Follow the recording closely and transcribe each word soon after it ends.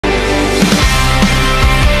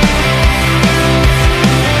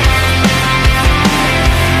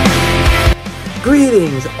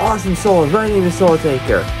Greetings, awesome souls. My name is Soul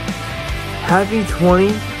Taker. Happy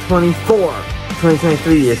 2024.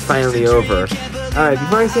 2023 is finally over. Alright,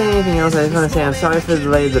 before I say anything else, I just want to say I'm sorry for the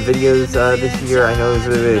delay of the videos this year. I know it was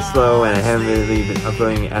really slow and I haven't really been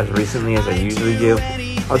uploading as recently as I usually do.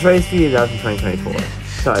 I'll try to speed it up in 2024.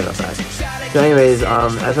 Sorry about that. So anyways,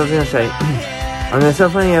 as I was going to say, I'm going to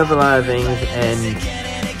start playing up a lot of things, and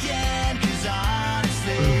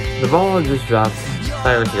the ball just dropped.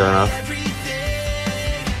 Fireworks are going off.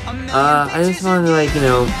 I just wanted to, like, you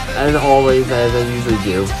know, as always, as I usually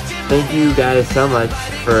do, thank you guys so much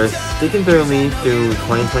for sticking through me through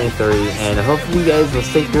 2023, and hopefully you guys will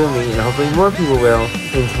stick through me, and hopefully more people will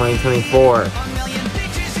in 2024.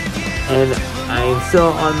 And I'm still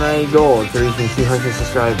on my goal to reaching 200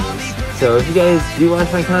 subscribers. So if you guys do watch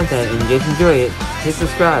my content and you guys enjoy it, hit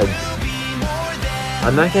subscribe.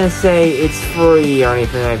 I'm not gonna say it's free or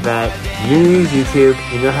anything like that. You use YouTube,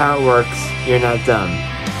 you know how it works, you're not dumb.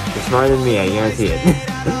 You're smarter than me, I guarantee it.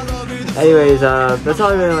 Anyways, that's all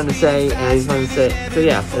I really wanted to say, and I just wanted to say, so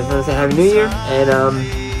yeah, I just wanted to say Happy New Year, and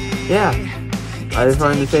yeah, I just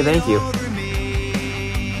wanted to say thank you.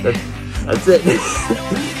 That's it.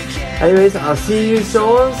 Anyways, I'll see you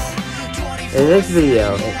souls in the next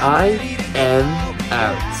video, and I am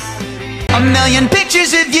out. A million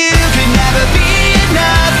pictures of you could never be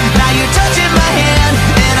enough. Now you're touching